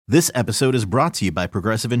This episode is brought to you by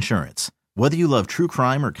Progressive Insurance. Whether you love true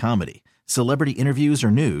crime or comedy, celebrity interviews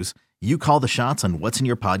or news, you call the shots on what's in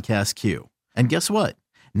your podcast queue. And guess what?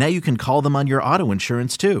 Now you can call them on your auto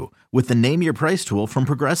insurance too with the Name Your Price tool from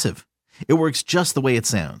Progressive. It works just the way it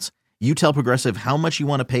sounds. You tell Progressive how much you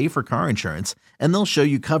want to pay for car insurance, and they'll show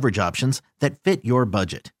you coverage options that fit your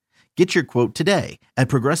budget. Get your quote today at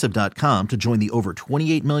Progressive.com to join the over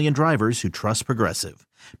 28 million drivers who trust Progressive.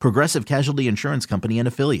 Progressive Casualty Insurance Company and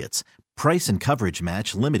Affiliates. Price and coverage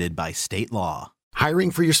match limited by state law. Hiring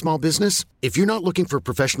for your small business? If you're not looking for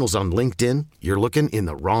professionals on LinkedIn, you're looking in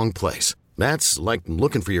the wrong place. That's like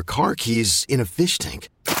looking for your car keys in a fish tank.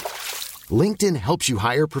 LinkedIn helps you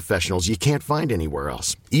hire professionals you can't find anywhere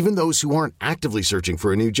else, even those who aren't actively searching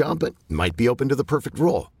for a new job but might be open to the perfect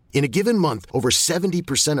role. In a given month, over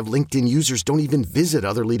 70% of LinkedIn users don't even visit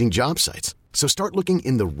other leading job sites. So start looking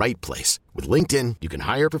in the right place. With LinkedIn, you can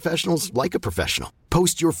hire professionals like a professional.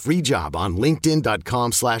 Post your free job on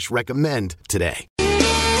linkedin.com/recommend today.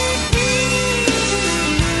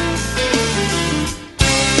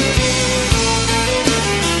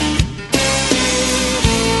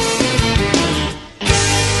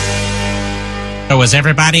 So is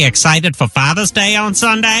everybody excited for Father's Day on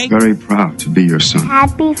Sunday? Very proud to be your son.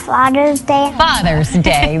 Happy Father's Day. Father's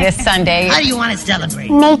Day this Sunday. How do you want to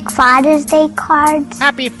celebrate? Make Father's Day cards.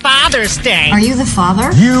 Happy Father's Day. Are you the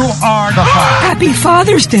father? You are the father. Happy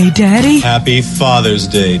Father's Day, Daddy. Happy Father's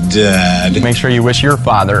Day, Dad. Make sure you wish your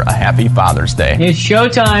father a happy Father's Day. It's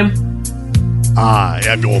showtime. I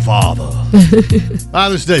am your father.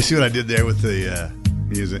 Father's Day. See what I did there with the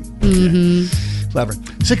music? Mm-hmm. Clever.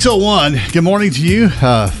 6:01. Good morning to you.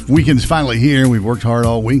 Weekend's finally here. We've worked hard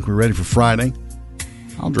all week. We're ready for Friday.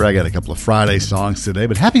 I'll drag out a couple of Friday songs today,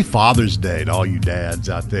 but happy Father's Day to all you dads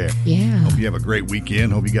out there. Yeah. Hope you have a great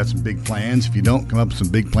weekend. Hope you got some big plans. If you don't, come up with some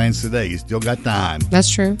big plans today. You still got time.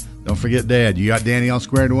 That's true. Don't forget Dad. You got Danny all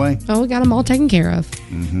squared away? Oh, we got them all taken care of.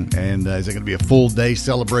 Mm-hmm. And is it going to be a full day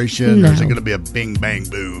celebration, or is it going to be a bing, bang,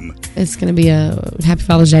 boom? It's going to be a happy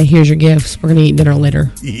Father's Day. Here's your gifts. We're going to eat dinner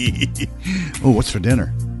later. Oh, what's for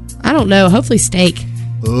dinner? I don't know. Hopefully steak.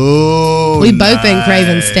 Oh, We've both been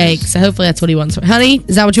craving steak, so hopefully that's what he wants. Honey,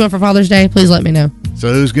 is that what you want for Father's Day? Please let me know.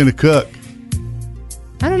 So who's going to cook?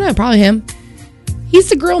 I don't know. Probably him.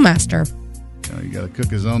 He's the grill master. Oh, you got to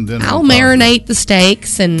cook his own dinner. I'll marinate the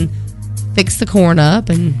steaks and fix the corn up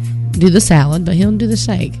and do the salad, but he'll do the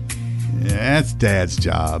steak. Yeah, that's Dad's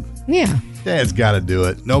job. Yeah. Dad's got to do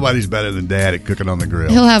it. Nobody's better than Dad at cooking on the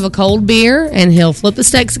grill. He'll have a cold beer, and he'll flip the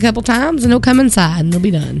steaks a couple times, and he'll come inside, and they'll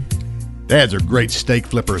be done. Dads are great steak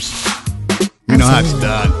flippers. You know how it's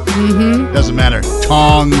done. Mm-hmm. Doesn't matter.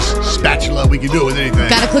 Tongs, spatula, we can do it with anything.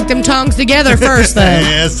 Got to click them tongs together first, though.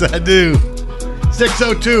 Yes, I do.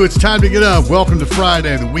 6:02, it's time to get up. Welcome to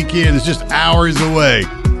Friday. The weekend is just hours away.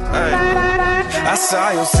 I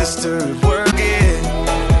saw your sister working.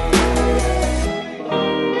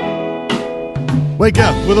 Wake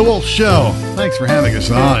up with the Wolf Show. Thanks for having us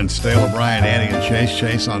on. And Stale O'Brien, Annie, and Chase.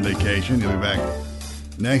 Chase on vacation. He'll be back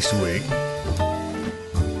next week.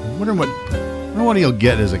 I wonder what he'll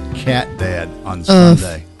get as a cat dad on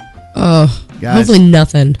Sunday. Guys, hopefully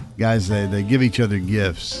nothing. Guys, they give each other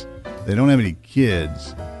gifts. They don't have any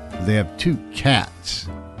kids. They have 2 cats.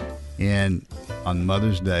 And on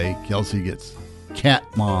Mother's Day, Kelsey gets cat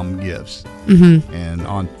mom gifts. Mm-hmm. And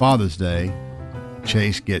on Father's Day,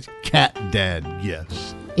 Chase gets cat dad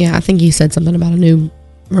gifts. Yeah, I think you said something about a new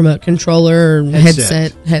remote controller or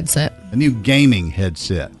headset. A new gaming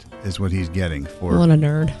headset is what he's getting for what a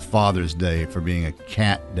nerd. Father's Day for being a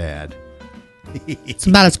cat dad. It's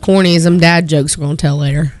about as corny as them dad jokes we're going to tell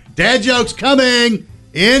later. Dad jokes coming!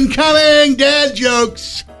 Incoming dad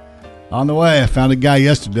jokes! On the way, I found a guy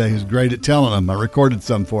yesterday who's great at telling them. I recorded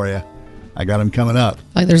some for you. I got him coming up.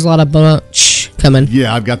 Like there's a lot of coming.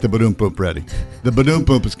 Yeah, I've got the badoom poop ready. The badoom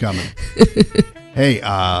poop is coming. Hey,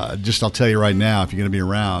 I'll tell you right now, if you're going to be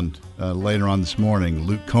around later on this morning,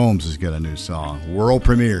 Luke Combs has got a new song. World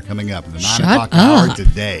premiere coming up in the 9 o'clock hour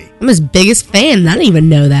today. I'm his biggest fan. I didn't even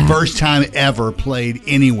know that. First time ever played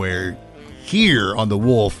anywhere here on The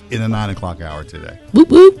Wolf in the 9 o'clock hour today. Whoop,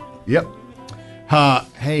 whoop. Yep.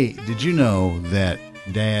 Hey, did you know that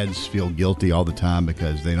dads feel guilty all the time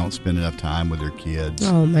because they don't spend enough time with their kids?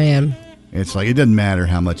 Oh, man. It's like, it doesn't matter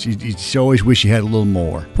how much. You always wish you had a little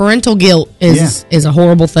more. Parental guilt is a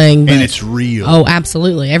horrible thing. And it's real. Oh,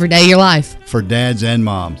 absolutely. Every day of your life. For dads and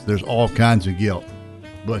moms, there's all kinds of guilt.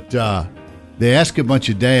 But they ask a bunch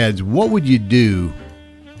of dads, what would you do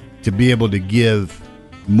to be able to give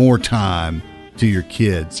more time to your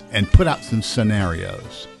kids, and put out some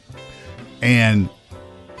scenarios? And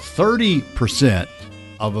 30%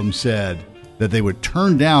 of them said that they would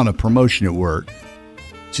turn down a promotion at work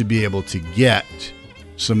to be able to get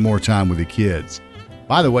some more time with the kids.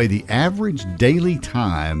 By the way, the average daily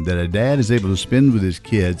time that a dad is able to spend with his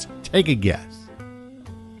kids, take a guess.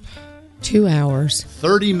 2 hours.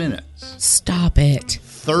 30 minutes. Stop it.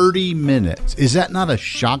 30 minutes. Is that not a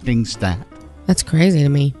shocking stat? That's crazy to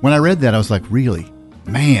me. When I read that, I was like, really?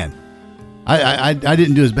 Man, I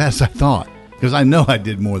didn't do as bad as I thought, because I know I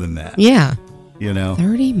did more than that. Yeah.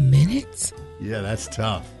 30 minutes? Yeah, that's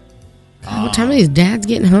tough. What time are these dads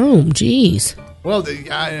getting home? Jeez. Well,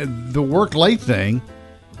 the work late thing,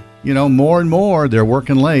 more and more they're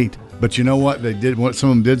working late. But you know what they did? What some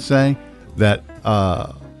of them did say that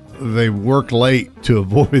they work late to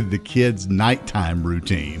avoid the kids' nighttime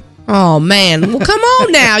routine. Oh man! Well, come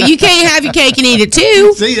on now. You can't have your cake and eat it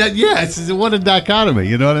too. See that? Yeah, what a dichotomy.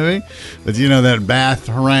 You know what I mean? But that bath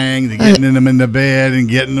harangue, the getting them into bed and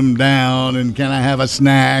getting them down, and can I have a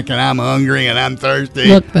snack? And I'm hungry and I'm thirsty.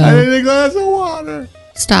 Look, though, I need a glass of water.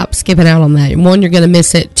 Stop skipping out on that. One, you're going to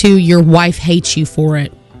miss it. Two, your wife hates you for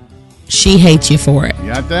it. She hates you for it.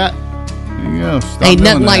 You got that? There you go. Stop Ain't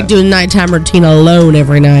nothing like doing nighttime routine alone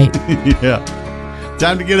every night. Yeah.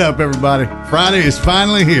 Time to get up, everybody. Friday is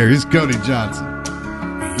finally here. Here's Cody Johnson.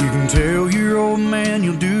 You can tell your old man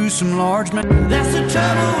you'll do some large man. That's the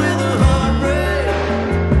trouble with a heartbreak.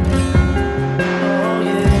 Oh,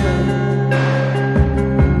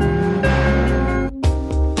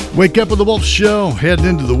 yeah. Wake up with the Wolf Show. Heading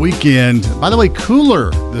into the weekend. By the way, cooler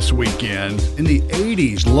this weekend. In the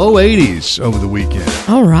 80s, low 80s over the weekend.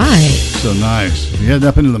 All right. So nice. We headed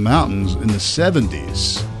up into the mountains in the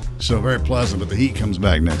 70s. So very pleasant, but the heat comes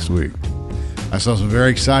back next week. I saw some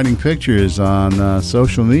very exciting pictures on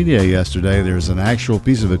social media yesterday. There's an actual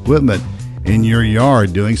piece of equipment in your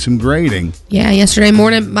yard doing some grading. Yeah, yesterday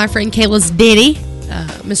morning, my friend Kayla's daddy,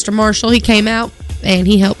 Mr. Marshall, he came out and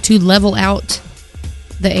he helped to level out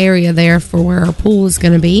the area there for where our pool is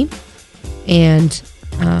going to be. And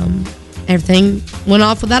everything went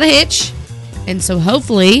off without a hitch. And so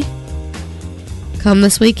hopefully, come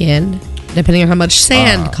this weekend, depending on how much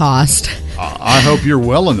sand cost. I hope you're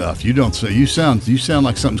well enough. You don't say. You sound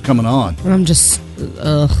like something's coming on. I'm just,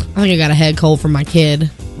 I think I got a head cold from my kid.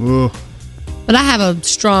 Ugh. But I have a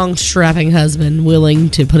strong, strapping husband willing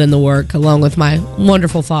to put in the work, along with my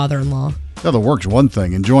wonderful father-in-law. Now, the work's one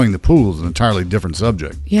thing. Enjoying the pool is an entirely different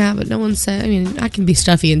subject. Yeah, but no one said. I mean, I can be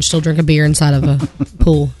stuffy and still drink a beer inside of a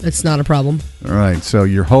pool. It's not a problem. All right, so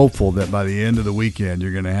you're hopeful that by the end of the weekend,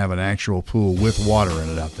 you're going to have an actual pool with water in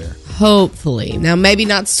it out there. Hopefully. Now, maybe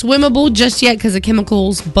not swimmable just yet because of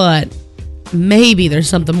chemicals, but maybe there's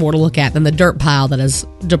something more to look at than the dirt pile that is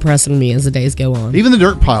depressing me as the days go on. Even the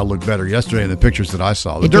dirt pile looked better yesterday in the pictures that I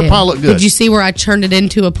saw. The dirt pile looked good. Did you see where I turned it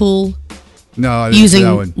into a pool? No, I didn't using see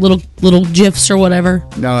that one. little GIFs or whatever.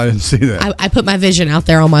 No, I didn't see that. I put my vision out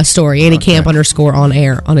there on my story, AnnieCamp _ on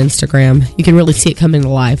air on Instagram. You can really see it coming to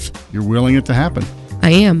life. You're willing it to happen.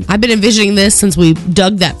 I am. I've been envisioning this since we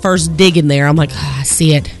dug that first dig in there. I'm like, I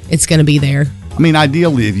see it. It's going to be there. I mean,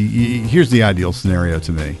 ideally, here's the ideal scenario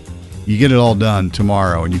to me. You get it all done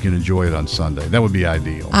tomorrow and you can enjoy it on Sunday. That would be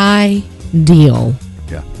ideal. Ideal.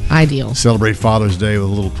 Yeah. Ideal. Celebrate Father's Day with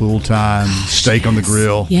a little pool time, steak on the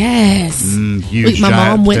grill. Yes. Huge my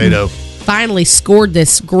giant mom potato. Finally scored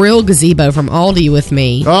this grill gazebo from Aldi with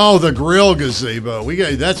me. Oh, the grill gazebo.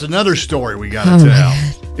 That's another story we got to tell.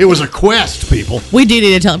 It was a quest, people. We do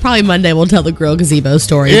need to tell it. Probably Monday we'll tell the grill gazebo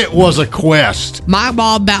story. It was a quest. My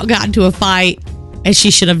mom about got into a fight, and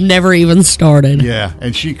she should have never even started. Yeah,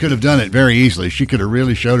 and she could have done it very easily. She could have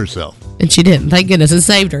really showed herself. And she didn't. Thank goodness. It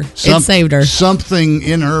saved her. It saved her. Something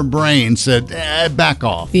in her brain said, back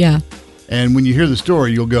off. Yeah. And when you hear the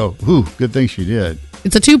story, you'll go, ooh, good thing she did.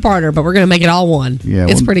 It's a two-parter, but we're going to make it all one. Yeah,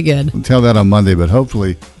 it's pretty good. We'll tell that on Monday, but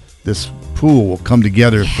hopefully this pool will come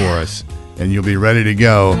together for us, and you'll be ready to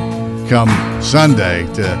go come Sunday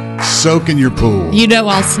to soak in your pool. You know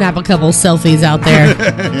I'll snap a couple selfies out there.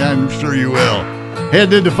 Yeah, I'm sure you will.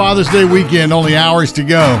 Heading into Father's Day weekend, only hours to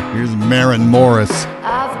go. Here's Maren Morris.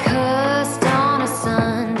 I've cussed on a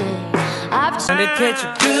Sunday. I've tried to catch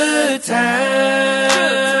a good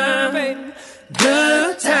time, baby.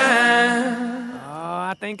 Good time. Oh,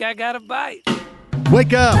 I think I got a bite.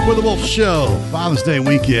 Wake up with the Wolf Show. Father's Day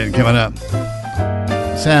weekend coming up.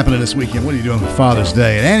 What's happening this weekend? What are you doing for Father's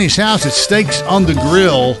Day? At Annie's house, it's steaks on the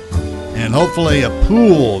grill and hopefully a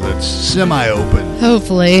pool that's semi-open.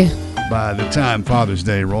 Hopefully. By the time Father's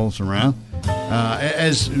Day rolls around.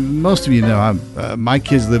 As most of you know, my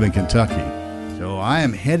kids live in Kentucky. So I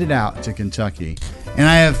am headed out to Kentucky. And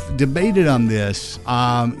I have debated on this.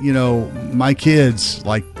 My kids,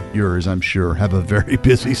 like yours, I'm sure, have a very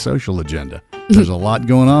busy social agenda. There's a lot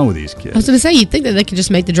going on with these kids. I was going to say, you'd think that they could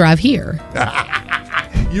just make the drive here.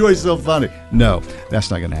 You're always so funny. No, that's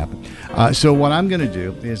not going to happen. So what I'm going to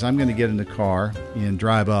do is I'm going to get in the car and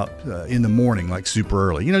drive up in the morning, like super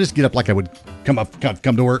early. Just get up like I would come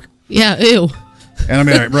to work. Yeah, ew.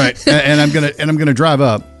 And right. And I'm gonna drive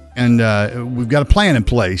up, and we've got a plan in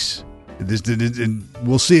place. And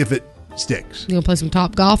we'll see if it sticks. You gonna play some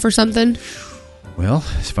Top Golf or something? Well,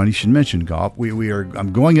 it's funny you should mention golf.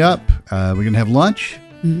 I'm going up. We're gonna have lunch.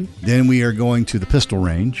 Mm-hmm. Then we are going to the pistol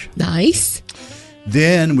range. Nice.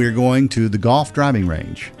 Then we're going to the golf driving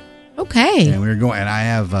range. Okay. And I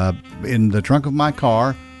have in the trunk of my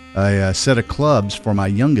car a set of clubs for my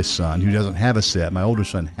youngest son, who doesn't have a set. My older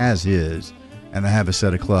son has his, and I have a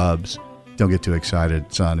set of clubs. Don't get too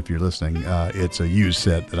excited, son, if you're listening. It's a used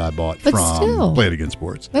set that I bought from Play It Again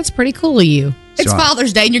Sports. That's pretty cool of you. It's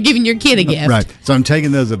Father's Day, and you're giving your kid a gift. Right. So I'm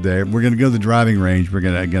taking those up there. We're going to go to the driving range. We're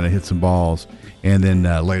going to hit some balls, and then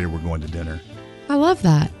later we're going to dinner. I love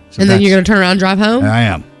that. So and then you're going to turn around and drive home? I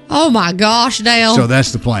am. Oh, my gosh, Dale. So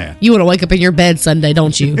that's the plan. You want to wake up in your bed Sunday,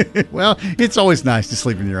 don't you? Well, it's always nice to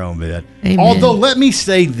sleep in your own bed. Amen. Although, let me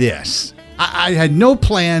say this. I had no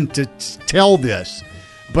plan to tell this,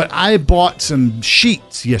 but I bought some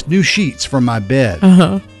sheets, new sheets from my bed.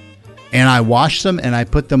 Uh-huh. And I washed them, and I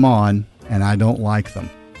put them on, and I don't like them.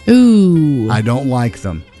 Ooh. I don't like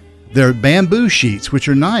them. They're bamboo sheets, which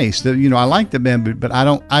are nice. I like the bamboo, but I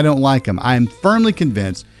don't like them. I am firmly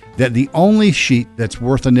convinced that the only sheet that's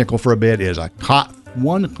worth a nickel for a bed is a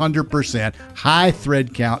 100% high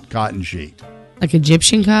thread count cotton sheet. Like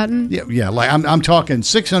Egyptian cotton? Yeah. Like I'm talking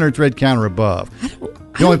 600 thread count or above.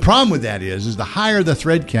 The only problem with that is the higher the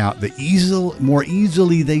thread count, the more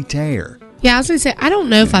easily they tear. Yeah, I was going to say, I don't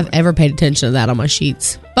know if I've ever paid attention to that on my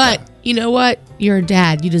sheets. But you know what? You're a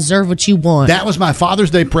dad. You deserve what you want. That was my Father's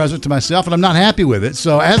Day present to myself, and I'm not happy with it.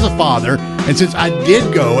 So as a father, and since I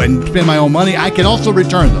did go and spend my own money, I can also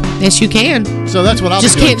return them. Yes, you can. So that's what I'll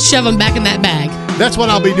just be doing. Can't shove them back in that bag. That's what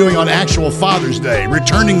I'll be doing on actual Father's Day,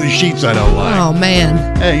 returning the sheets I don't like. Oh,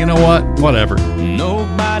 man. Hey, you know what? Whatever.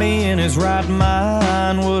 Nobody in his right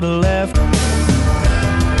mind would have left.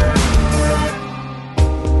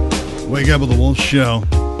 Wake up with the Wolf Show.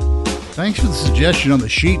 Thanks for the suggestion on the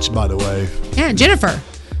sheets, by the way. Yeah, Jennifer,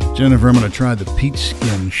 I'm going to try the peach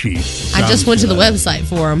skin sheet. I just went to the website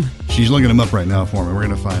for them. She's looking them up right now for me. We're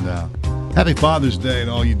going to find out. Happy Father's Day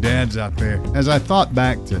to all you dads out there. As I thought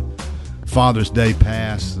back to Father's Day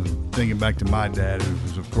past, and thinking back to my dad,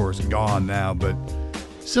 who's of course gone now, but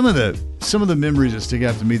some of the memories that stick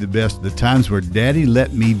out to me the best are the times where Daddy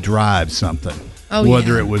let me drive something. Oh,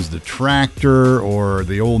 whether it was the tractor or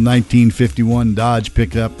the old 1951 Dodge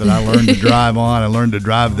pickup that I learned to drive on. I learned to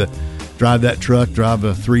drive that truck, drive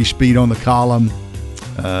a 3-speed on the column.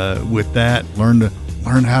 With that, learn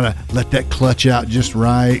how to let that clutch out just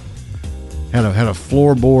right. Had a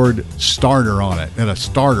floorboard starter on it. Had a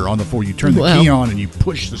starter on the floor. You turn the key on and you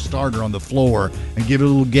push the starter on the floor and give it a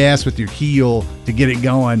little gas with your heel to get it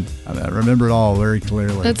going. I remember it all very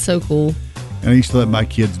clearly. That's so cool. And I used to let my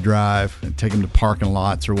kids drive and take them to parking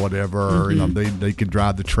lots or whatever. Mm-hmm. Or, they could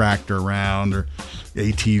drive the tractor around or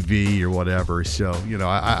ATV or whatever. So,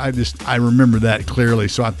 I remember that clearly.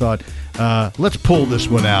 So I thought, let's pull this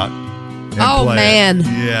one out and play man. it.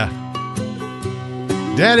 Yeah.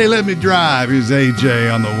 Daddy let me drive. Here's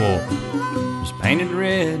AJ on the Wolf. It was painted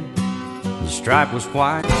red. The stripe was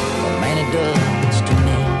white. But man, it does to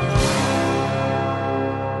me.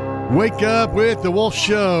 Wake up with the Wolf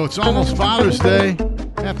Show. It's almost Father's Day.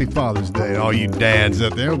 Happy Father's Day to all you dads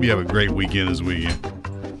out there. Hope you have a great weekend this weekend.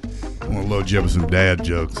 I'm going to load you up with some dad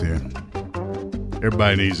jokes here.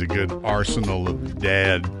 Everybody needs a good arsenal of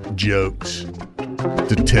dad jokes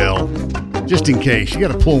to tell. Just in case. You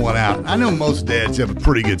got to pull one out. I know most dads have a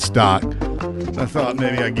pretty good stock. I thought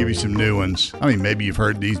maybe I'd give you some new ones. I mean, maybe you've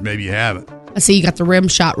heard these, maybe you haven't. I see you got the rim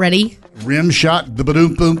shot ready. Rim shot, the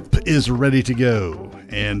ba-doom-boom is ready to go.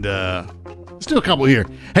 And let's do a couple here.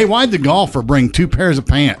 Hey, why'd the golfer bring 2 pairs of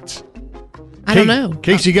pants? I don't know. In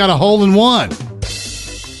case you got a hole in one.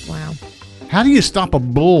 Wow. How do you stop a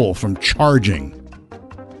bull from charging?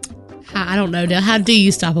 I don't know. How do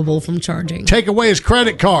you stop a bull from charging? Take away his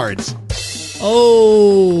credit cards.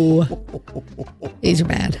 Oh. These are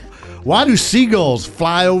bad. Why do seagulls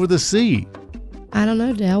fly over the sea? I don't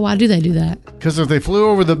know, Dale. Why do they do that? Because if they flew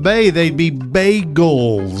over the bay, they'd be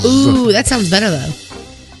bagels. Ooh, that sounds better, though.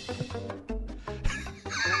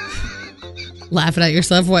 Laughing at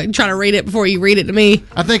yourself, trying to read it before you read it to me.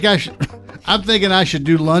 I'm thinking I should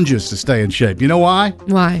do lunges to stay in shape. You know why?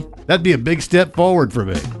 Why? That'd be a big step forward for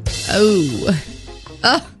me. Oh.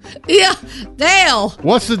 Yeah, Dale.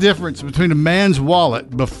 What's the difference between a man's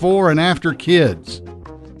wallet before and after kids?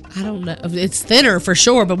 I don't know. It's thinner for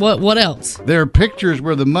sure, but what else? There are pictures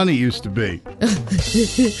where the money used to be.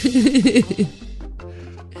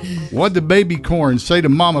 What did baby corn say to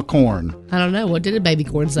mama corn? I don't know. What did a baby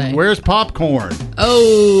corn say? Where's popcorn?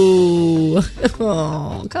 Oh,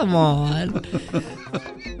 come on.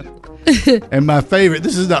 And my favorite,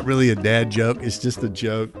 this is not really a dad joke, it's just a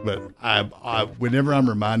joke, but I whenever I'm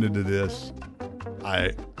reminded of this,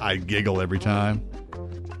 I giggle every time.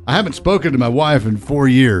 I haven't spoken to my wife in 4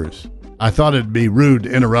 years. I thought it'd be rude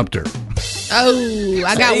to interrupt her. Oh,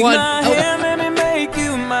 I got one. Hand, let me make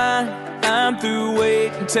you mine. I'm through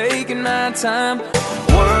waiting, taking my time.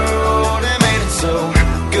 World, it made it so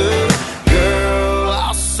good, girl,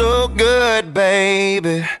 oh, so good,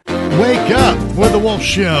 baby. Wake up with the Wolf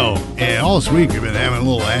Show. And all this week we've been having a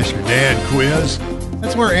little Ask Your Dad quiz.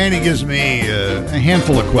 That's where Annie gives me a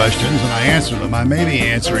handful of questions and I answer them. I may be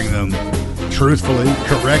answering them truthfully,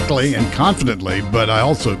 correctly, and confidently, but I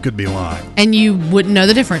also could be lying. And you wouldn't know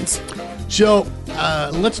the difference. So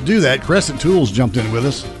let's do that. Crescent Tools jumped in with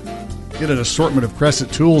us. Get an assortment of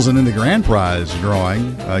Crescent Tools, and in the grand prize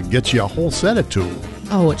drawing, get you a whole set of tools.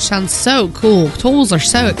 Oh, it sounds so cool. Tools are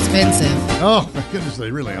so expensive. Oh, my goodness,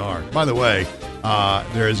 they really are. By the way,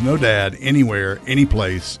 there is no dad anywhere, any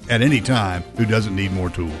place, at any time who doesn't need more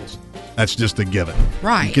tools. That's just a given.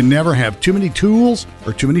 Right. You can never have too many tools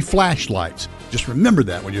or too many flashlights. Just remember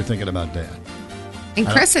that when you're thinking about dad. And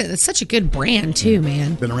Crescent, it's such a good brand, too,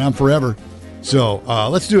 man. Been around forever. So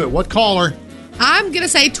let's do it. What caller? I'm going to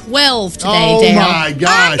say 12 today, Oh, Dale. my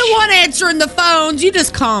gosh. I'm the one answering the phones. You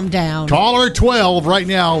just calm down. Caller 12 right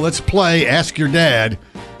now. Let's play Ask Your Dad.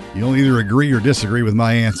 You'll either agree or disagree with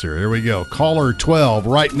my answer. Here we go. Caller 12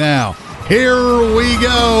 right now. Here we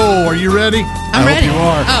go. Are you ready? I'm ready. Hope you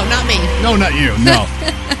are. Oh, not me. No, not you. No.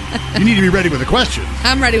 You need to be ready with the question.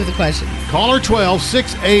 I'm ready with the question. Caller 12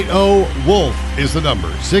 680-WOLF is the number.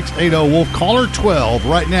 680-WOLF. Caller 12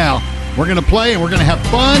 right now. We're going to play and we're going to have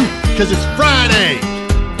fun because it's Friday.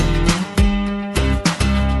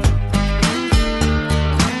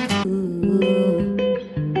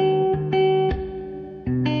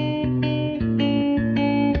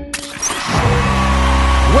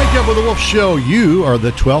 Wake up with the Wolf Show. You are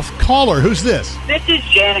the 12th caller. Who's this? This is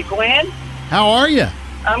Janet Gwen. How are you?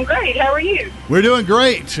 I'm great. How are you? We're doing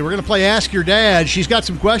great. We're going to play Ask Your Dad. She's got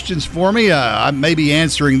some questions for me. I may be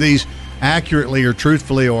answering these accurately or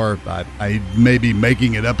truthfully, or I may be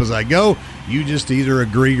making it up as I go. You just either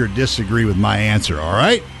agree or disagree with my answer, all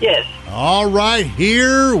right? Yes. All right,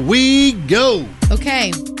 here we go.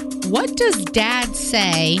 Okay, what does Dad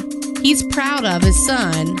say he's proud of his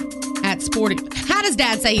son at sporting... How does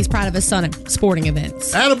Dad say he's proud of his son at sporting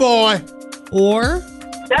events? Attaboy. Or...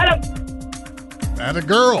 Atta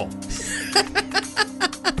girl.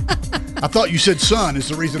 I thought you said son is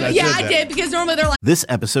the reason I said that. Yeah, I did, because normally they're like... This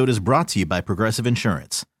episode is brought to you by Progressive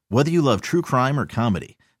Insurance. Whether you love true crime or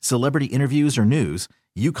comedy, celebrity interviews or news,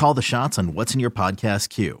 you call the shots on what's in your podcast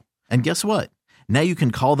queue. And guess what? Now you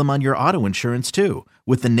can call them on your auto insurance too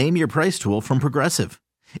with the Name Your Price tool from Progressive.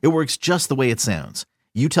 It works just the way it sounds.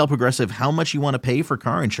 You tell Progressive how much you want to pay for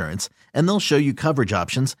car insurance, and they'll show you coverage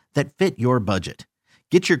options that fit your budget.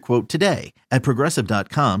 Get your quote today at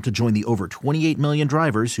Progressive.com to join the over 28 million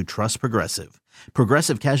drivers who trust Progressive.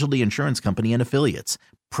 Progressive Casualty Insurance Company and Affiliates.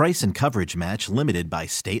 Price and coverage match limited by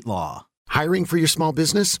state law. Hiring for your small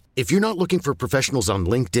business? If you're not looking for professionals on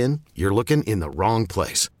LinkedIn, you're looking in the wrong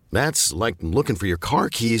place. That's like looking for your car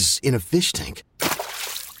keys in a fish tank.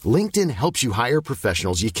 LinkedIn helps you hire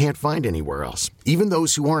professionals you can't find anywhere else, even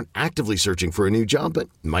those who aren't actively searching for a new job but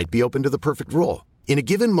might be open to the perfect role. In a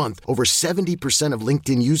given month, over 70% of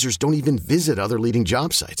LinkedIn users don't even visit other leading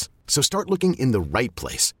job sites. So start looking in the right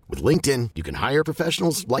place. With LinkedIn, you can hire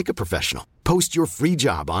professionals like a professional. Post your free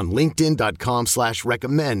job on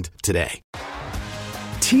linkedin.com/recommend today.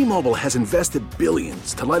 T-Mobile has invested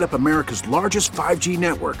billions to light up America's largest 5G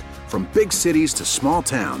network, from big cities to small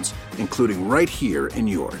towns, including right here in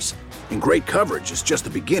yours. And great coverage is just the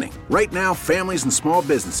beginning. Right now, families and small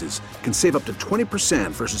businesses can save up to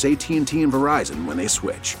 20% versus AT&T and Verizon when they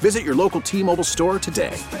switch. Visit your local T-Mobile store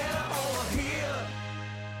today.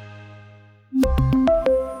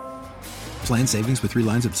 Plan savings with 3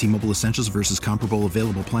 lines of T-Mobile Essentials versus comparable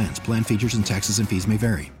available plans. Plan features and taxes and fees may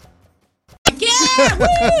vary. Yeah!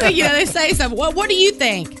 Woo! You know, they say something. What do you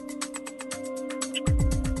think?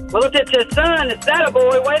 Well, if it's your son, it's that a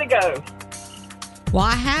boy. Way to go. Well,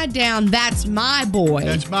 I had down, that's my boy.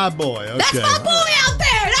 That's my boy. Okay. That's my boy out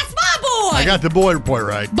there. That's my boy. I got the boy report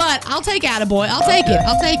right. But I'll take attaboy. I'll take it. All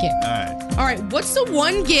right. All right. What's the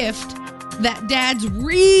one gift that dads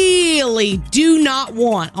really do not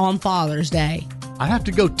want on Father's Day? I'd have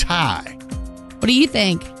to go tie. What do you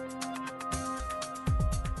think?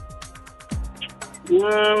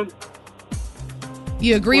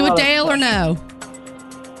 You agree with Dale or no?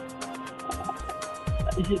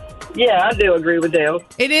 Yeah, I do agree with Dale.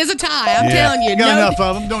 It is a tie. I'm telling you. Got enough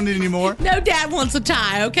of them. Don't need any more. No dad wants a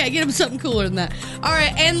tie. Okay, get him something cooler than that. All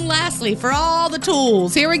right, and lastly, for all the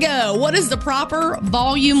tools, here we go. What is the proper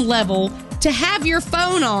volume level to have your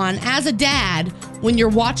phone on as a dad when you're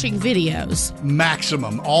watching videos?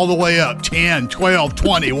 Maximum, all the way up, 10, 12,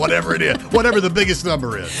 20, whatever it is. Whatever the biggest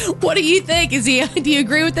number is. What do you think? Do you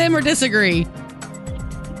agree with them or disagree?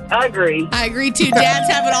 I agree. I agree too. Dads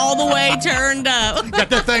have it all the way turned up. Got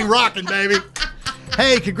that thing rocking, baby.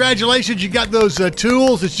 Hey, congratulations. You got those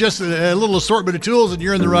tools. It's just a little assortment of tools, and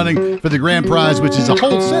you're in the running for the grand prize, which is a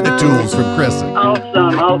whole set of tools from Chris.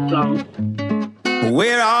 Awesome.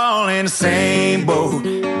 We're all in the same boat.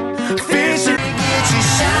 Fishing to get you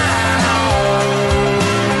shine on.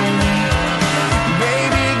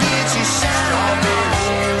 Baby, get you shine on.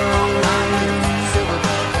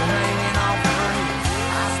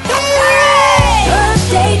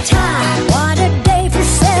 Birthday time, what a day for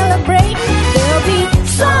celebrating. There'll be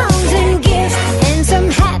songs and gifts and some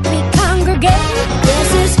happy congregating.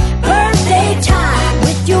 This is birthday time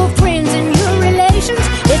with your friends and your relations.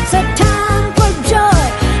 It's a time for joy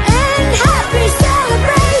and happy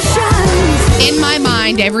celebrations. In my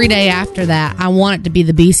mind, every day after that, I want it to be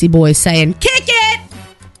the Beastie Boys saying, "Kick it!"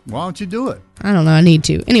 Why don't you do it? I don't know. I need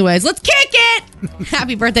to. Anyways, let's kick it!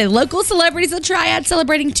 Happy birthday to local celebrities of the Triad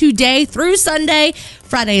celebrating today through Sunday.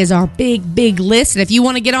 Friday is our big list. And if you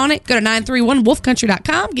want to get on it, go to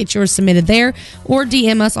 931wolfcountry.com. Get yours submitted there. Or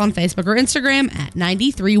DM us on Facebook or Instagram at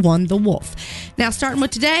 931thewolf. Now, starting with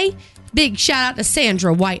today, big shout out to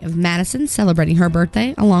Sandra White of Madison celebrating her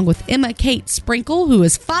birthday, along with Emma Kate Sprinkle, who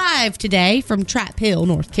is 5 today from Trap Hill,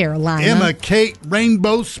 North Carolina. Emma Kate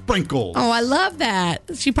Rainbow Sprinkle. Oh, I love that.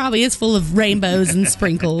 She probably is full of rainbows and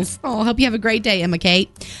sprinkles. Oh, I hope you have a great day, Emma Kate.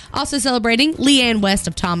 Also celebrating Leanne West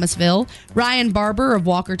of Thomasville, Ryan Barber of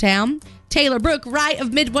Walkertown, Taylor Brooke Wright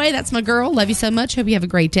of Midway. That's my girl. Love you so much. Hope you have a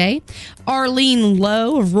great day. Arlene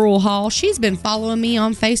Lowe of Rural Hall. She's been following me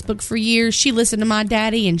on Facebook for years. She listened to my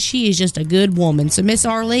daddy, and she is just a good woman. So, Miss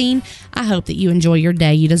Arlene, I hope that you enjoy your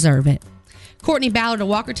day. You deserve it. Courtney Ballard of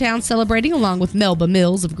Walkertown celebrating, along with Melba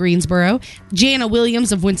Mills of Greensboro, Jana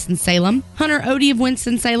Williams of Winston-Salem, Hunter Odie of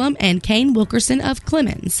Winston-Salem, and Kane Wilkerson of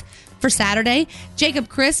Clemens. For Saturday, Jacob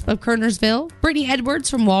Crisp of Kernersville, Brittany Edwards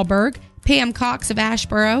from Wahlberg, Pam Cox of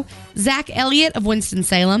Ashboro, Zach Elliott of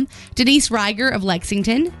Winston-Salem, Denise Reiger of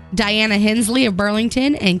Lexington, Diana Hensley of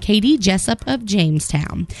Burlington, and Katie Jessup of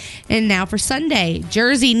Jamestown. And now for Sunday,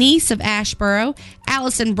 Jersey Neese of Ashboro,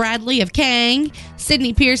 Allison Bradley of Kang,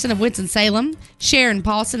 Sydney Pearson of Winston-Salem, Sharon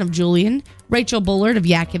Paulson of Julian, Rachel Bullard of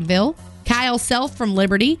Yadkinville, Kyle Self from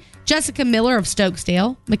Liberty, Jessica Miller of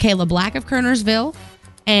Stokesdale, Michaela Black of Kernersville,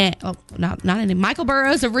 and Michael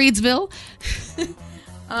Burrows of Reedsville.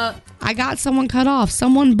 I got someone cut off.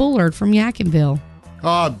 Someone Bullard from Yadkinville.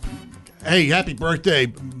 Hey, happy birthday,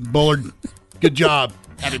 Bullard. Good job.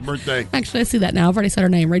 Happy birthday. Actually, I see that now. I've already said her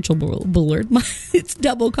name, Rachel Bullard. It's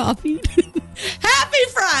double copied. Happy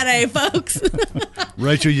Friday, folks.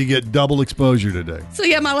 Rachel, you get double exposure today. So,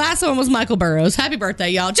 yeah, my last one was Michael Burrows. Happy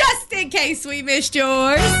birthday, y'all. Just in case we missed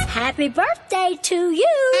yours. Happy birthday to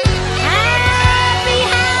you. Happy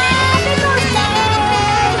birthday.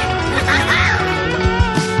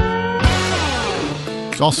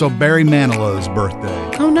 It's also Barry Manilow's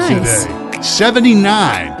birthday. Oh, nice. Today.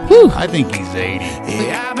 79. Whew. I think he's 80.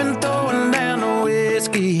 Yeah, I've been throwing down the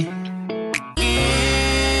whiskey.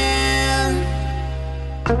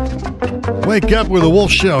 Wake up with a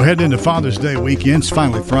Wolf Show. Heading into Father's Day weekend. It's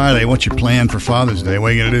finally Friday. What's your plan for Father's Day?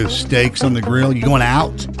 What are you going to do? Steaks on the grill? You going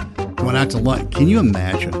out? Going out to lunch? Can you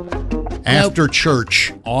imagine? After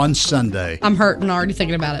church on Sunday. I'm hurting already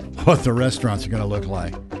thinking about it. What the restaurants are going to look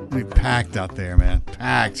like. It'll be packed out there, man.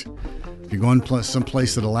 Packed. If you're going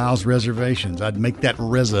someplace that allows reservations, I'd make that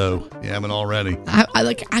Rizzo. You haven't already. I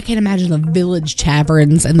can't imagine the Village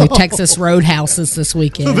Taverns and the Texas Roadhouses this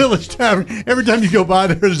weekend. The Village Tavern. Every time you go by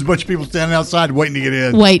there, there's a bunch of people standing outside waiting to get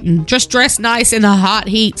in. Waiting. Just dressed nice in the hot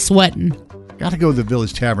heat, sweating. Got to go to the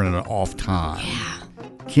Village Tavern at an off time. Yeah.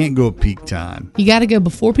 Can't go at peak time. You got to go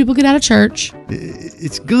before people get out of church.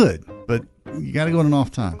 It's good, but you got to go at an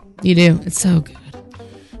off time. You do. It's so good.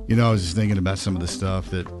 You know, I was just thinking about some of the stuff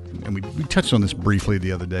that, and we touched on this briefly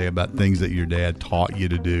the other day about things that your dad taught you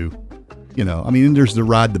to do. You know, I mean, there's the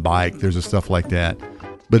ride the bike, there's the stuff like that,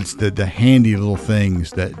 but it's the handy little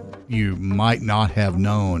things that you might not have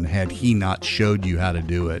known had he not showed you how to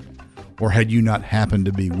do it, or had you not happened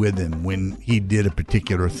to be with him when he did a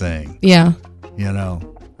particular thing. Yeah. You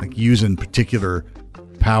know, like using particular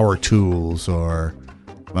power tools or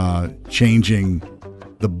changing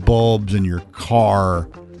the bulbs in your car.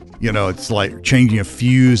 You know, it's like changing a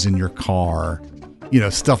fuse in your car. You know,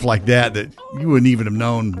 stuff like that you wouldn't even have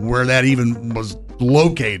known where that even was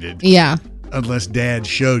located. Yeah. Unless Dad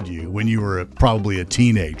showed you when you were probably a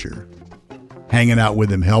teenager, hanging out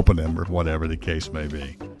with him, helping him, or whatever the case may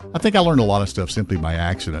be. I think I learned a lot of stuff simply by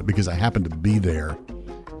accident because I happened to be there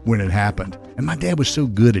when it happened. And my dad was so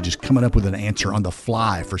good at just coming up with an answer on the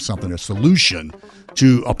fly for something, a solution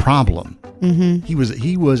to a problem. Mm-hmm.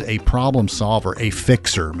 He was a problem solver, a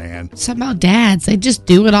fixer, man. Something about dads, they just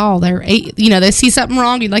do it all. They see something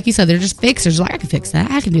wrong, like you said, they're just fixers. Like, I can fix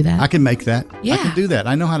that. I can do that. I can make that. Yeah. I can do that.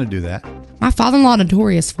 I know how to do that. My father-in-law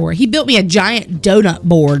notorious for it. He built me a giant donut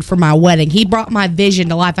board for my wedding. He brought my vision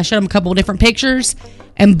to life. I showed him a couple of different pictures,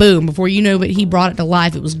 and boom, before you know it, he brought it to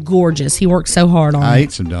life. It was gorgeous. He worked so hard on it. I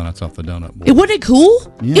ate some donuts off the donut board. It wasn't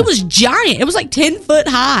cool? Yeah. It was giant. It was like 10 foot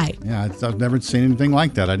high. Yeah, I've never seen anything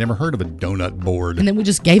like that. I never heard of a donut board. And then we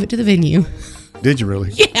just gave it to the venue. Did you really?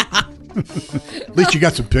 Yeah. At least you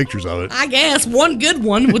got some pictures of it. I guess. One good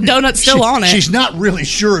one with donuts still on it. She's not really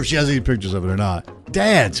sure if she has any pictures of it or not.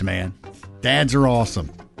 Dads, man. Dads are awesome.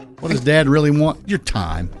 What does Dad really want? Your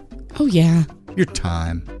time. Oh, yeah. Your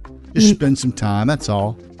time. Just spend some time. That's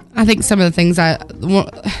all. I think some of the things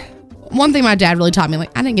one thing my dad really taught me, like,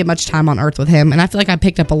 I didn't get much time on earth with him, and I feel like I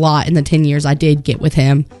picked up a lot in the 10 years I did get with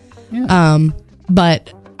him. Yeah.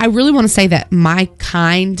 But I really want to say that my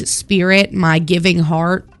kind spirit, my giving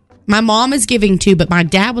heart, my mom is giving too, but my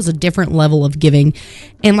dad was a different level of giving.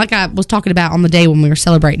 And like I was talking about on the day when we were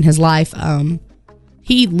celebrating his life,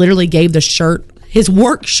 he literally gave his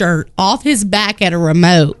work shirt off his back at a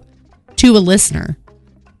remote to a listener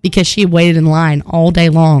because she had waited in line all day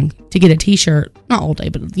long to get a t-shirt. Not all day,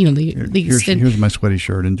 but here's my sweaty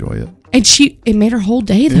shirt. Enjoy it. And it made her whole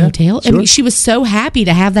day at the hotel. Sure. I mean, she was so happy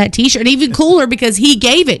to have that t-shirt, and even cooler because he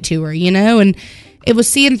gave it to her, and it was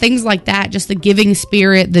seeing things like that, just the giving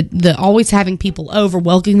spirit, the always having people over,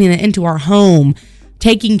 welcoming them into our home,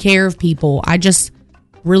 taking care of people. I just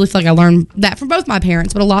really feel like I learned that from both my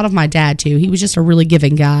parents, but a lot of my dad too. He was just a really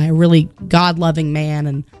giving guy, a really God-loving man,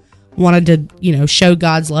 and wanted to, show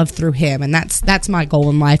God's love through him. And that's my goal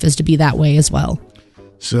in life, is to be that way as well.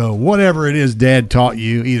 So whatever it is Dad taught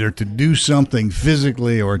you, either to do something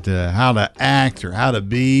physically or to how to act or how to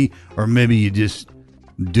be, or maybe you just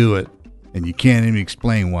do it and you can't even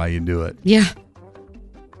explain why you do it. Yeah.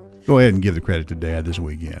 Go ahead and give the credit to Dad this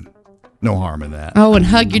weekend. No harm in that. Oh, and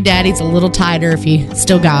hug your daddies a little tighter if you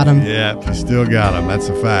still got them. Yeah, if you still got them. That's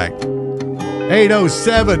a fact.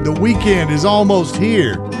 8:07, the weekend is almost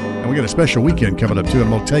here. And we got a special weekend coming up, too, and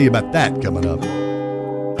I'm going to tell you about that coming up.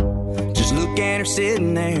 Just look at her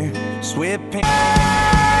sitting there, sweatpants.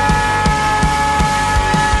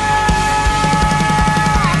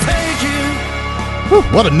 Whew,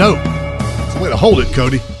 what a note. It's a way to hold it,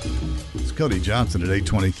 Cody. It's Cody Johnson at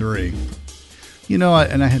 8:23.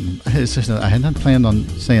 I had not planned on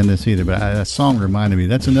saying this either, but that song reminded me.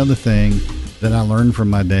 That's another thing that I learned from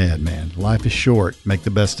my dad, man. Life is short. Make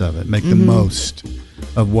the best of it. Make the most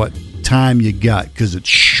of what time you got, because it's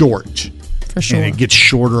short. For sure. And it gets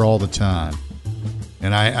shorter all the time.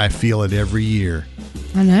 And I feel it every year.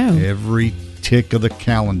 I know. Every tick of the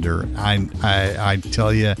calendar. I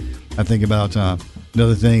tell you, I think about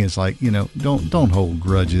another thing is like, don't hold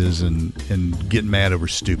grudges and get mad over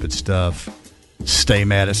stupid stuff. Stay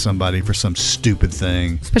mad at somebody for some stupid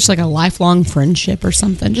thing. Especially like a lifelong friendship or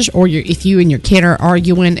something. If you and your kid are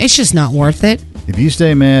arguing, it's just not worth it. If you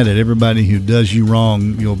stay mad at everybody who does you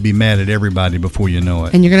wrong, you'll be mad at everybody before you know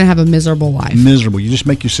it. And you're going to have a miserable life. Miserable. You just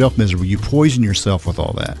make yourself miserable. You poison yourself with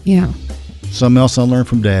all that. Yeah. Something else I learned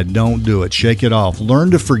from Dad. Don't do it. Shake it off. Learn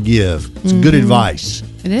to forgive. It's good advice.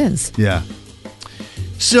 It is. Yeah.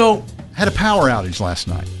 So, had a power outage last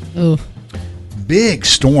night. Ooh. Big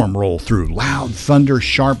storm rolled through. Loud thunder,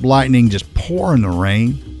 sharp lightning, just pouring the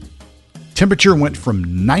rain. Temperature went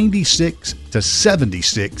from 96 to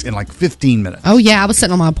 76 in like 15 minutes. Oh, yeah. I was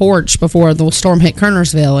sitting on my porch before the storm hit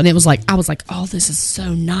Kernersville, and I was like, oh, this is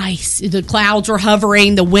so nice. The clouds were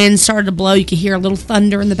hovering. The wind started to blow. You could hear a little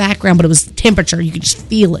thunder in the background, but it was temperature. You could just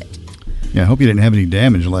feel it. Yeah, I hope you didn't have any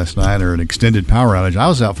damage last night or an extended power outage. I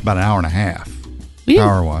was out for about an hour and a half,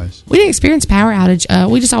 power-wise. We didn't experience power outage.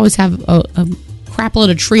 We just always have a crap load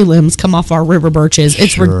of tree limbs come off our river birches.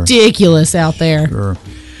 It's ridiculous out there. Sure.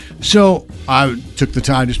 So I took the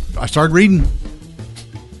time. I started reading.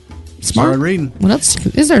 Smart. Started reading. What else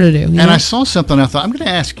is there to do? And I saw something. I thought I'm going to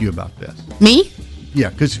ask you about this. Me? Yeah,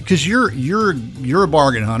 because you're a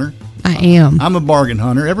bargain hunter. I am. I'm a bargain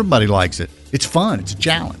hunter. Everybody likes it. It's fun. It's a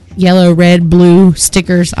challenge. Yellow, red, blue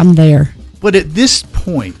stickers. I'm there. But at this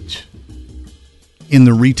point in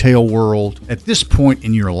the retail world, at this point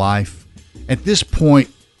in your life, at this point,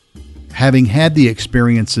 having had the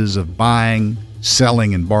experiences of buying,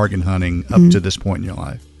 selling, and bargain hunting up to this point in your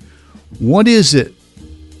life, what is it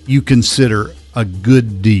you consider a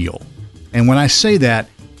good deal? And when I say that,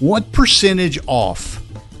 what percentage off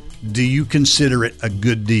do you consider it a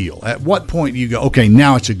good deal? At what point do you go, okay,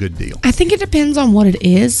 now it's a good deal? I think it depends on what it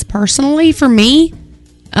is. Personally, for me,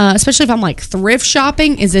 especially if I'm like thrift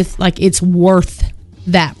shopping, is if like it's worth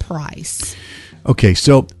that price. Okay,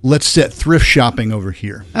 so let's set thrift shopping over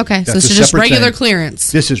here. Okay, so That's this a is just separate regular thing.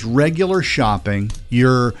 clearance. This is regular shopping.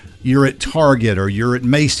 You're at Target or you're at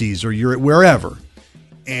Macy's or you're at wherever.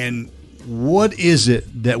 And what is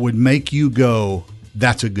it that would make you go,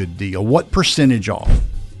 that's a good deal? What percentage off?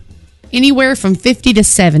 Anywhere from 50 to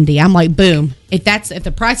 70. I'm like, boom. If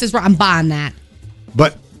the price is right, I'm buying that.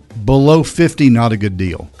 But below 50, not a good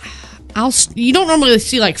deal. You don't normally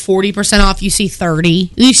see like 40% off. You see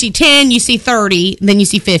 30. You see 10, you see 30, then you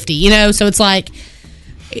see 50, So it's like,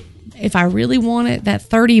 if I really want it, that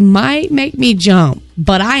 30 might make me jump.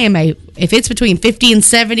 But if it's between 50 and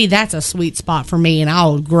 70, that's a sweet spot for me, and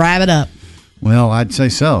I'll grab it up. Well, I'd say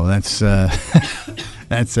so. That's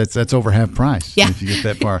over half price. Yeah. If you get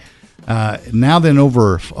that far. Now then,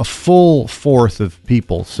 over a full fourth of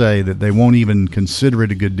people say that they won't even consider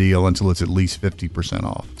it a good deal until it's at least 50%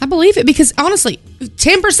 off. I believe it because, honestly,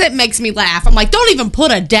 10% makes me laugh. I'm like, don't even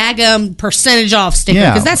put a daggum percentage off sticker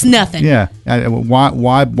because that's nothing. Yeah.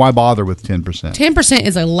 Why bother with 10%? 10%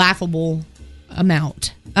 is a laughable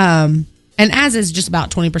amount. And as is just about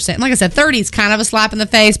 20%. And like I said, 30 is kind of a slap in the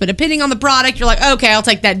face, but depending on the product, you're like, okay, I'll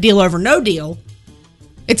take that deal over no deal.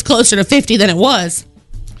 It's closer to 50 than it was.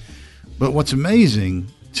 But what's amazing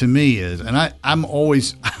to me is, and I'm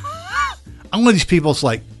always, I'm one of these people, it's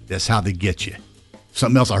like, that's how they get you.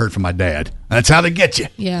 Something else I heard from my dad. That's how they get you.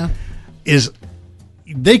 Yeah. Is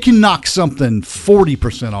they can knock something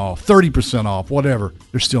 40% off, 30% off, whatever.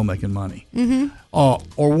 They're still making money. Mm-hmm. Or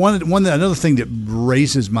another thing that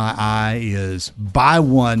raises my eye is buy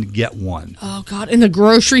one, get one. Oh, God, in the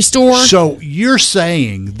grocery store? So you're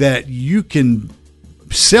saying that you can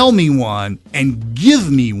sell me one and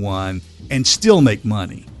give me one and still make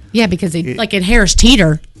money. Yeah, because like at Harris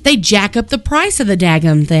Teeter, they jack up the price of the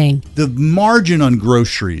daggum thing. The margin on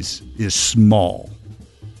groceries is small.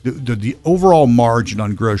 The overall margin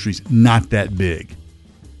on groceries, not that big.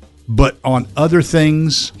 But on other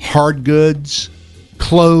things, hard goods,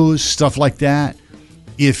 clothes, stuff like that,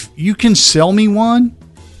 if you can sell me one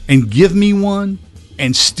and give me one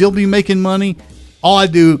and still be making money, all I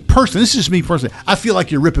do, personally, this is me personally, I feel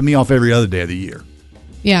like you're ripping me off every other day of the year.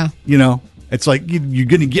 Yeah. It's like you're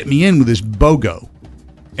going to get me in with this BOGO.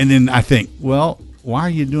 And then I think, well, why are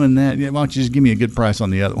you doing that? Why don't you just give me a good price on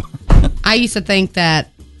the other one? I used to think that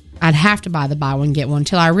I'd have to buy the buy one, get one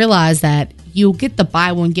until I realized that you'll get the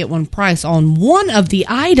buy one, get one price on one of the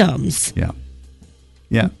items. Yeah.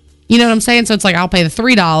 Yeah. You know what I'm saying? So it's like I'll pay the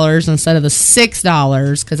 $3 instead of the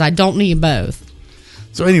 $6 because I don't need both.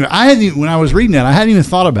 So anyway, when I was reading that, I hadn't even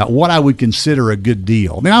thought about what I would consider a good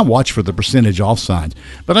deal. I mean, I watch for the percentage off signs,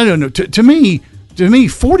 but I don't know. To me,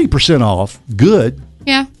 40% off, good.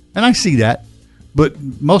 Yeah. And I see that, but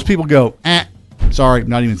most people go, sorry,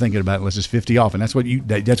 not even thinking about it unless it's 50 off, and that's what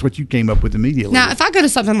you came up with immediately. Now, if I go to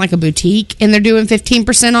something like a boutique and they're doing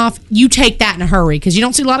 15% off, you take that in a hurry because you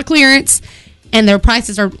don't see a lot of clearance. And their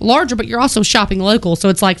prices are larger, but you're also shopping local. So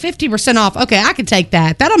it's like 50% off. Okay, I can take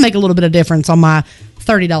that. That'll make a little bit of difference on my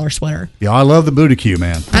 $30 sweater. Yeah, I love the Booty Q,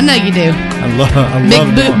 man. I know you do. I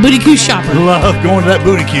love Big Booty Q shopper. I love going to that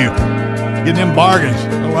Booty Q. Getting them bargains.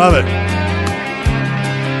 I love it.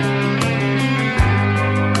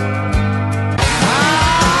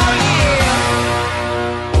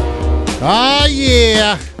 Ah,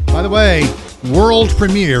 yeah. By the way, world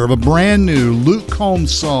premiere of a brand new Luke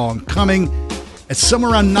Combs song coming at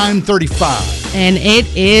somewhere around 9:35. And it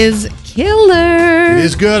is killer. It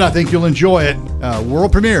is good. I think you'll enjoy it.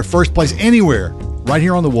 World premiere, first place anywhere, right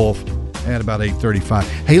here on The Wolf at about 8:35.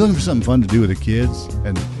 Hey, looking for something fun to do with the kids?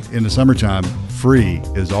 And in the summertime, free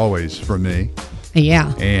is always for me.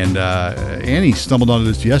 Yeah. And Annie stumbled onto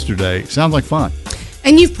this yesterday. Sounds like fun.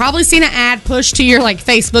 And you've probably seen an ad pushed to your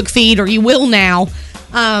Facebook feed, or you will now.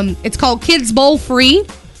 It's called Kids Bowl Free,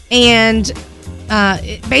 and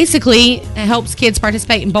it basically helps kids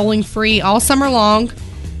participate in bowling free all summer long.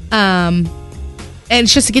 And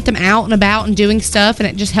it's just to get them out and about and doing stuff, and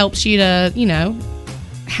it just helps you to,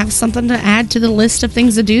 have something to add to the list of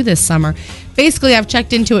things to do this summer. Basically, I've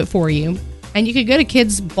checked into it for you. And you could go to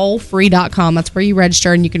kidsbowlfree.com. That's where you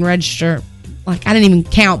register, and you can register. Like, I didn't even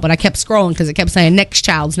count, but I kept scrolling because it kept saying next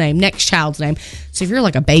child's name. So if you're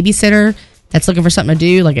like a babysitter that's looking for something to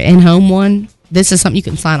do, like an in-home one, this is something you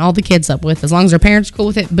can sign all the kids up with. As long as their parents are cool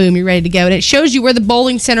with it, boom, you're ready to go. And it shows you where the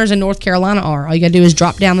bowling centers in North Carolina are. All you got to do is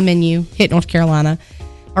drop down the menu, hit North Carolina.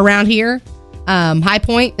 Around here, High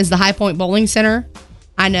Point is the High Point Bowling Center.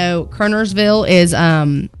 I know Kernersville is,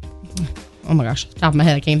 oh my gosh, top of my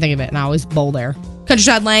head, I can't think of it, and I always bowl there.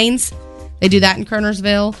 Countryside Lanes, they do that in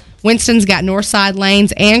Kernersville. Winston's got Northside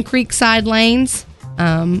Lanes and Creekside Lanes.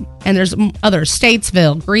 And there's others,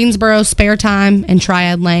 Statesville, Greensboro, Spare Time, and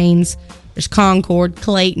Triad Lanes. There's Concord,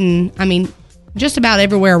 Clayton. I mean, just about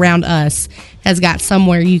everywhere around us has got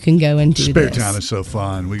somewhere you can go and do Spare this. Time is so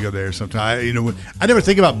fun. We go there sometimes. I never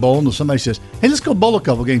think about bowling until somebody says, hey, let's go bowl a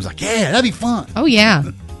couple games. Like, yeah, that'd be fun. Oh, yeah.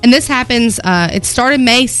 And this happens, it started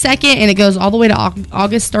May 2nd, and it goes all the way to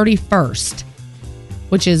August 31st,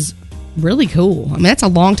 which is really cool. I mean, that's a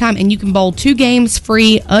long time, and you can bowl 2 games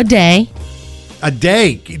free a day. A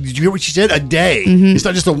day. Did you hear what she said? A day. Mm-hmm. It's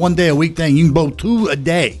not just a 1 day a week thing. You can bowl 2 a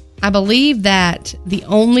day. I believe that the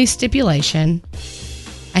only stipulation,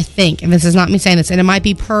 I think, and this is not me saying this, and it might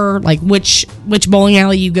be per like which bowling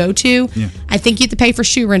alley you go to. Yeah. I think you have to pay for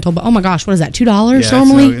shoe rental, but oh my gosh, what is that? $2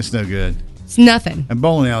 normally? It's no good. It's nothing. And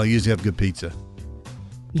bowling alley usually have good pizza.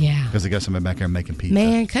 Yeah. Because they got somebody back there making pizza.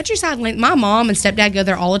 Man, Countryside Lane, my mom and stepdad go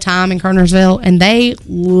there all the time in Kernersville, and they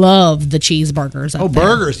love the cheeseburgers up there.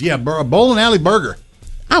 Burgers. Yeah, a bowling alley burger.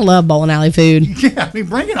 I love bowling alley food. Yeah, I mean,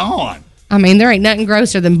 bring it on. I mean, there ain't nothing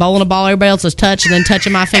grosser than bowling a ball everybody else has touched and then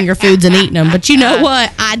touching my finger foods and eating them. But you know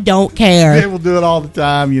what? I don't care. They will do it all the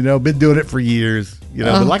time, Been doing it for years,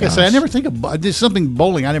 But like I say, I never think of just something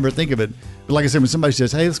bowling. I never think of it. But like I said, when somebody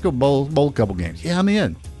says, hey, let's go bowl a couple games. Yeah, I'm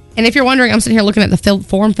in. And if you're wondering, I'm sitting here looking at the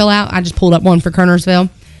form fill out. I just pulled up one for Kernersville.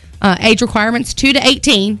 Age requirements, 2 to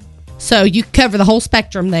 18. So you cover the whole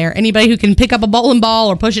spectrum there. Anybody who can pick up a bowling ball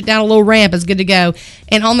or push it down a little ramp is good to go.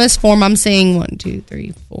 And on this form, I'm seeing 1, 2,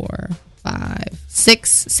 3, 4, 5,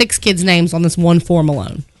 6 kids' names on this one form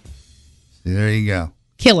alone. There you go.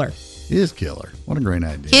 Killer. It is killer. What a great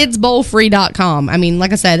idea. Kidsbowlfree.com. I mean,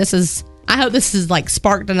 like I said, I hope this has like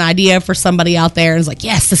sparked an idea for somebody out there and is like,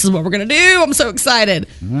 yes, this is what we're going to do. I'm so excited.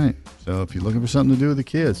 All right. So if you're looking for something to do with the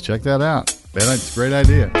kids, check that out. It's a great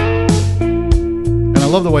idea. And I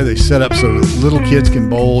love the way they set up so little kids can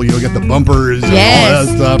bowl. Get the bumpers and all that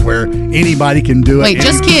stuff where anybody can do it. Wait,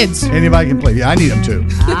 just kids. Anybody can play. Yeah, I need them too.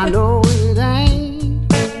 I know it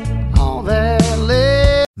ain't all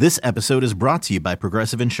that. This episode is brought to you by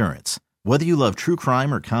Progressive Insurance. Whether you love true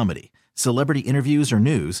crime or comedy, celebrity interviews or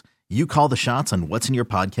news, you call the shots on what's in your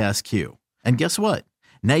podcast queue. And guess what?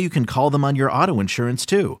 Now you can call them on your auto insurance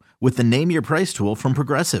too with the Name Your Price tool from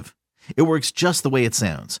Progressive. It works just the way it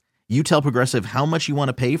sounds. You tell Progressive how much you want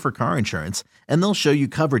to pay for car insurance, and they'll show you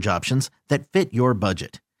coverage options that fit your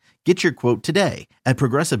budget. Get your quote today at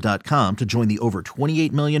Progressive.com to join the over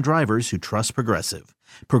 28 million drivers who trust Progressive.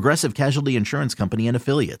 Progressive Casualty Insurance Company and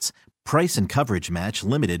Affiliates. Price and coverage match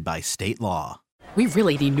limited by state law. We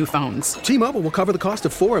really need new phones. T-Mobile will cover the cost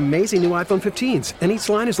of 4 amazing new iPhone 15s, and each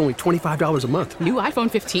line is only $25 a month. New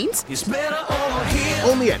iPhone 15s? It's better over here.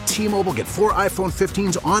 Only at T-Mobile, get 4 iPhone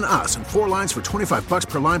 15s on us and 4 lines for $25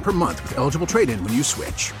 per line per month with eligible trade-in when you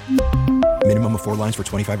switch. Minimum of 4 lines for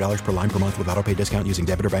 $25 per line per month with autopay discount using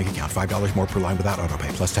debit or bank account. $5 more per line without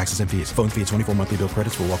autopay, plus taxes and fees. Phone fee at 24 monthly bill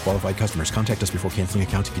credits for well-qualified customers. Contact us before canceling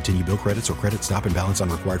account to continue bill credits or credit stop and balance on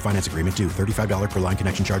required finance agreement due. $35 per line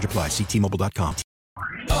connection charge applies. See T-Mobile.com.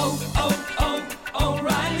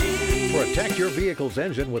 O'Reilly. Protect your vehicle's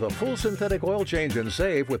engine with a full synthetic oil change and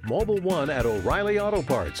save with Mobil 1 at O'Reilly Auto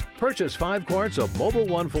Parts. Purchase 5 quarts of Mobil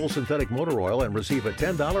 1 full synthetic motor oil and receive a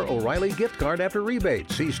 $10 O'Reilly gift card after rebate.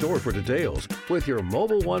 See store for details. With your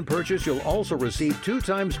Mobil 1 purchase, you'll also receive 2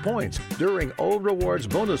 times points during O Rewards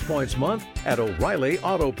Bonus Points Month at O'Reilly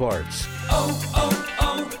Auto Parts.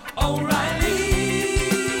 O'Reilly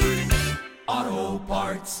Auto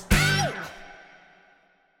Parts.